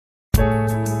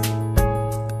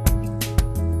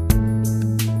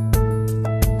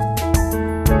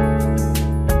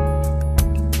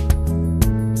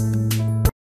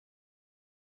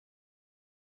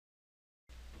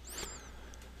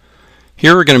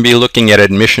Here we're going to be looking at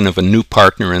admission of a new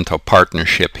partner into a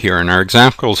partnership here, and our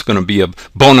example is going to be a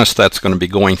bonus that's going to be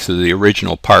going to the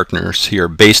original partners here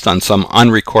based on some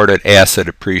unrecorded asset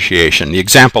appreciation. The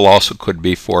example also could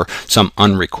be for some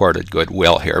unrecorded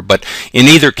goodwill here, but in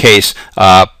either case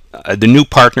the new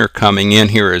partner coming in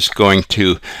here is going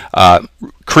to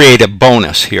create a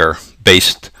bonus here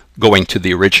going to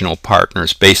the original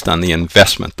partners based on the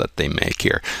investment that they make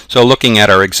here. So looking at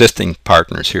our existing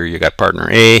partners here, you got partner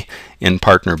A and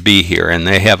partner B here, and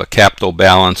they have a capital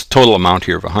balance total amount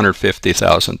here of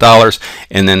 $150,000,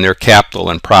 and then their capital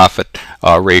and profit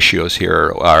ratios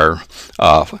here are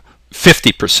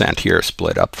 50% here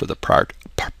split up for the profit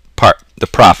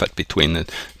between the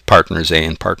partners A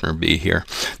and partner B here.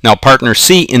 Now partner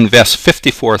C invests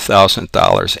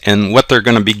 $54,000, and what they're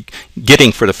going to be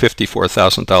getting for the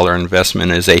 $54,000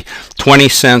 investment is a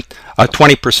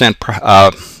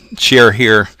 20% share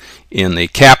here in the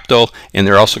capital, and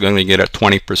they're also going to get a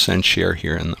 20% share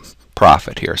here in the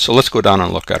profit here. So let's go down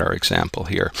and look at our example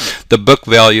here. The book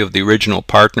value of the original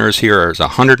partners here is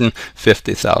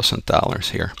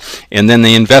 $150,000 here, and then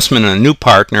the investment in a new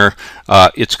partner,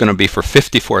 it's going to be for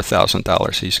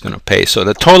 $54,000 he's going to pay. So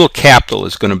the total capital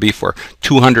is going to be for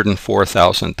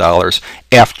 $204,000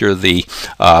 after the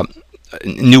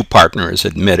new partner is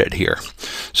admitted here.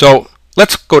 So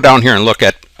let's go down here and look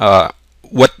at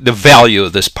what the value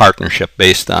of this partnership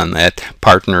based on that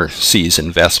partner C's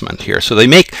investment here. So they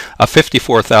make a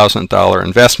 $54,000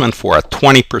 investment for a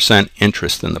 20%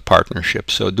 interest in the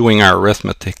partnership. So doing our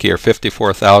arithmetic here,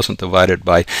 54,000 divided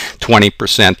by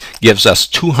 20% gives us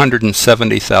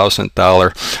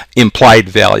 $270,000 implied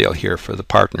value here for the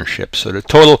partnership. So the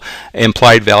total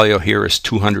implied value here is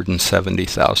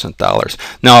 $270,000.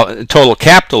 Now total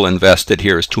capital invested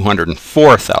here is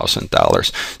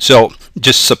 $204,000. So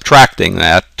just subtracting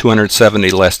that,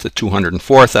 270 less than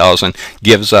 204,000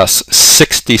 gives us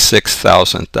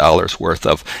 $66,000 worth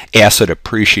of asset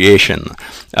appreciation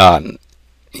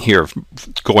here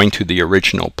going to the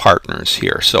original partners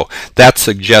here. So that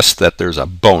suggests that there's a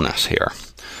bonus here.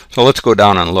 So let's go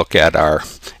down and look at our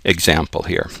example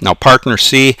here. Now partner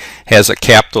C has a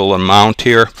capital amount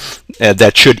here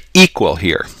that should equal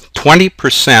here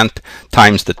 20%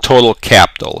 times the total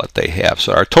capital that they have.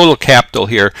 So our total capital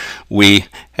here we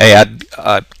had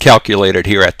calculated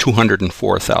here at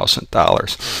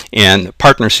 $204,000, and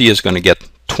partner C is going to get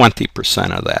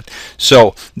 20% of that.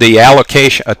 So the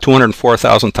allocation of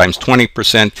 $204,000 times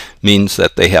 20% means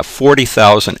that they have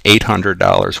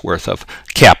 $40,800 worth of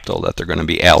capital that they're going to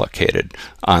be allocated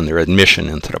on their admission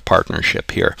into the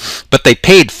partnership here. But they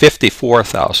paid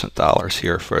 $54,000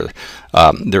 here for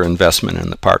their investment in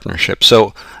the partnership.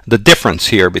 So the difference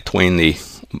here between the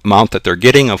amount that they're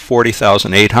getting of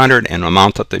 $40,800 and the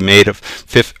amount that they made of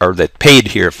that paid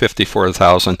here,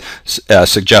 $54,000,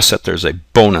 suggests that there's a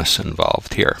bonus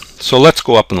involved here. So let's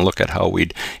go up and look at how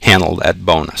we'd handle that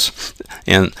bonus.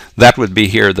 And that would be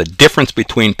here the difference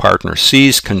between partner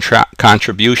C's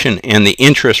contribution and the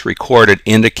interest recorded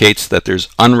indicates that there's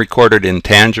unrecorded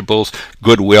intangibles,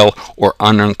 goodwill, or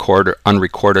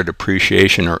unrecorded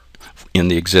appreciation or in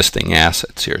the existing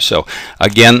assets here. So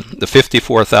again, the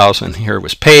 $54,000 here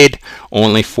was paid,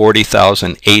 only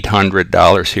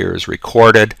 $40,800 here is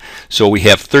recorded, so we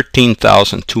have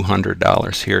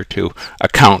 $13,200 here to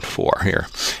account for here.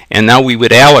 And now we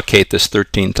would allocate this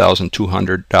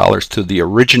 $13,200 to the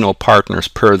original partners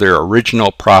per their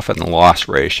original profit and loss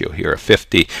ratio here, a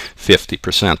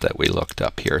 50% that we looked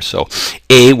up here. So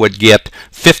A would get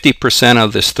 50%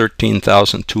 of this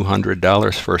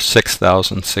 $13,200 for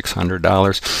 $6,600,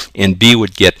 and B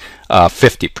would get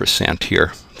 50%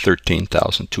 here,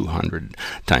 13,200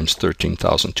 times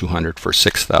 13,200 for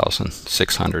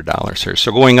 $6,600 here.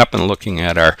 So going up and looking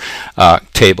at our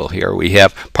table here, we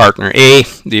have partner A,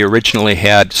 they originally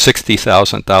had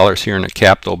 $60,000 here in a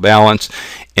capital balance,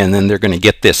 and then they're going to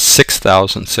get this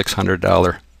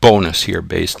 $6,600 bonus here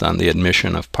based on the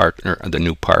admission of the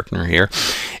new partner here.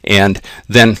 And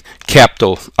then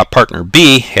partner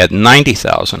B had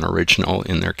 $90,000 original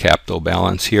in their capital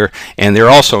balance here, and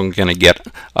they're also going to get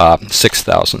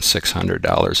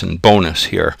 $6,600 in bonus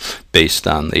here based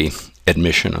on the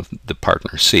admission of the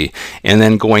partner C. And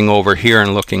then going over here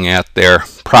and looking at their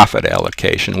profit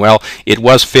allocation, well, it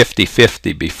was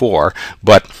 50-50 before,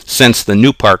 but since the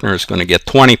new partner is going to get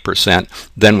 20%,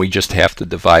 then we just have to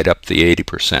divide up the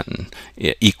 80%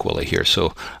 equally here.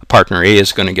 So partner A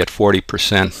is going to get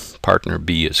 40%, partner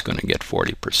B is going to get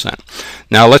 40%.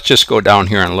 Now let's just go down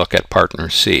here and look at partner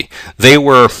C. They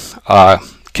were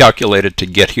calculated to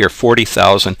get here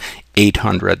 $40,800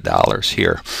 $800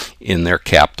 here in their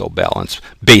capital balance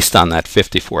based on that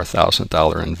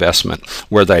 $54,000 investment,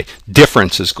 where the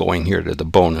difference is going here to the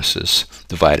bonuses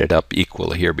divided up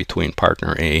equally here between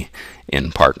partner A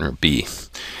and partner B.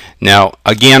 Now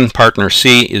again, partner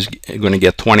C is going to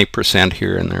get 20%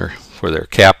 here in their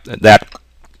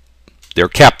their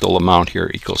capital amount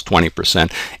here equals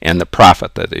 20%, and the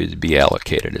profit that is to be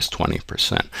allocated is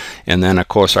 20%. And then of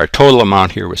course our total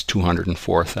amount here was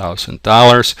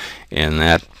 $204,000, and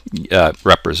that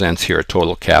represents here a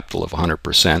total capital of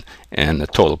 100%, and the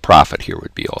total profit here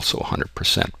would be also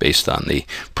 100% based on the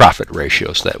profit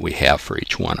ratios that we have for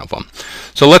each one of them.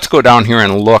 So let's go down here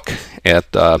and look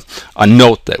at a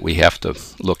note that we have to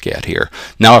look at here.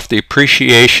 Now if the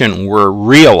appreciation were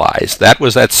realized, that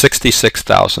was at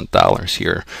 $66,000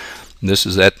 here. This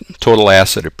is that total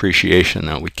asset appreciation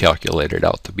that we calculated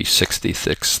out to be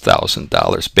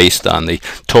 $66,000 based on the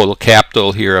total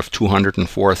capital here of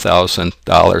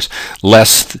 $204,000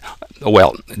 less,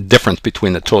 well, difference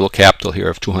between the total capital here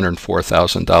of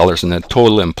 $204,000 and the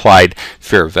total implied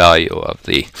fair value of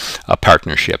the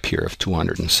partnership here of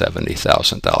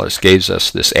 $270,000 gives us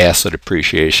this asset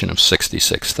appreciation of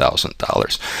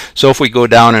 $66,000. So if we go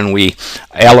down and we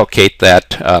allocate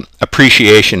that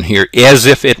appreciation here as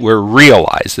if it were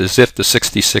realized, as if the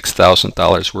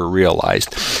 $66,000 were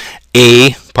realized,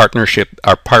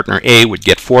 our partner A would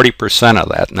get 40% of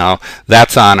that. Now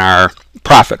that's on our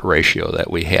profit ratio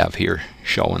that we have here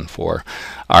showing for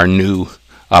our new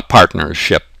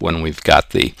partnership when we've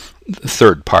got the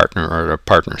third partner, or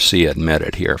partner C,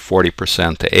 admitted here.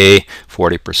 40% to A,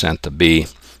 40% to B,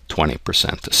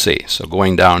 20% to C. So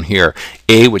going down here,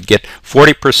 A would get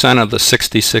 40% of the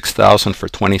 $66,000 for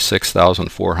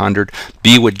 $26,400.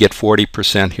 B would get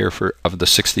 40% here of the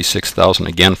 $66,000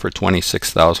 again for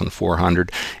 $26,400,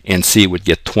 and C would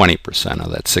get 20% of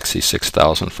that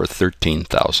 $66,000 for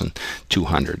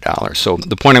 $13,200. So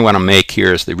the point I want to make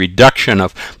here is the reduction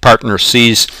of partner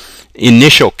C's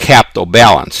initial capital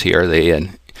balance here. They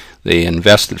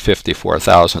invested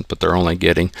 $54,000, but they're only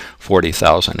getting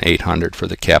 $40,800 for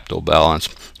the capital balance,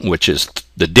 which is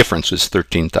the difference is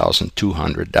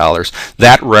 $13,200.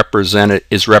 That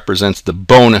represents the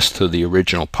bonus to the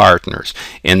original partners,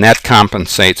 and that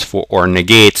compensates for or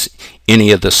negates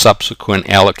any of the subsequent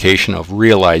allocation of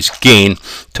realized gain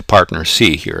to partner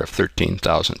C here of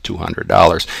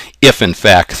 $13,200 if in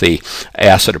fact the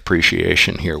asset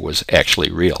appreciation here was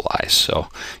actually realized. So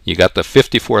you got the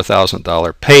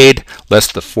 $54,000 paid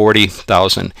less the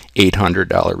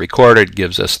 $40,800 recorded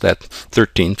gives us that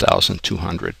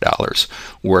 $13,200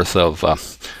 worth of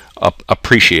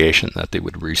appreciation that they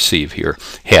would receive here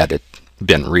had it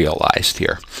been realized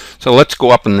here. So let's go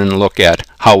up and then look at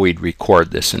how we'd record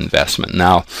this investment.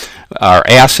 Now our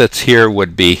assets here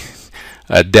would be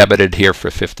debited here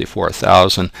for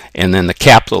 $54,000, and then the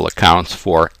capital accounts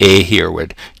for A here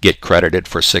would get credited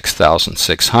for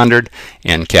 $6,600,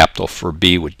 and capital for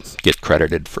B would get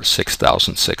credited for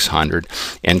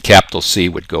 $6,600, and capital C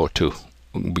would go to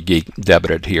be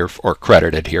debited here or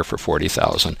credited here for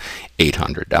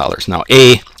 $40,800. Now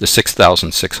A, the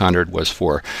 $6,600 was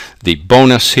for the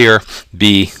bonus here,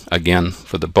 B again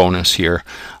for the bonus here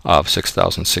of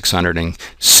 $6,600, and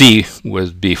C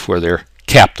would be for their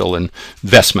capital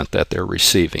investment that they're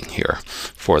receiving here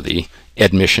for the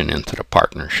admission into the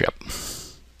partnership.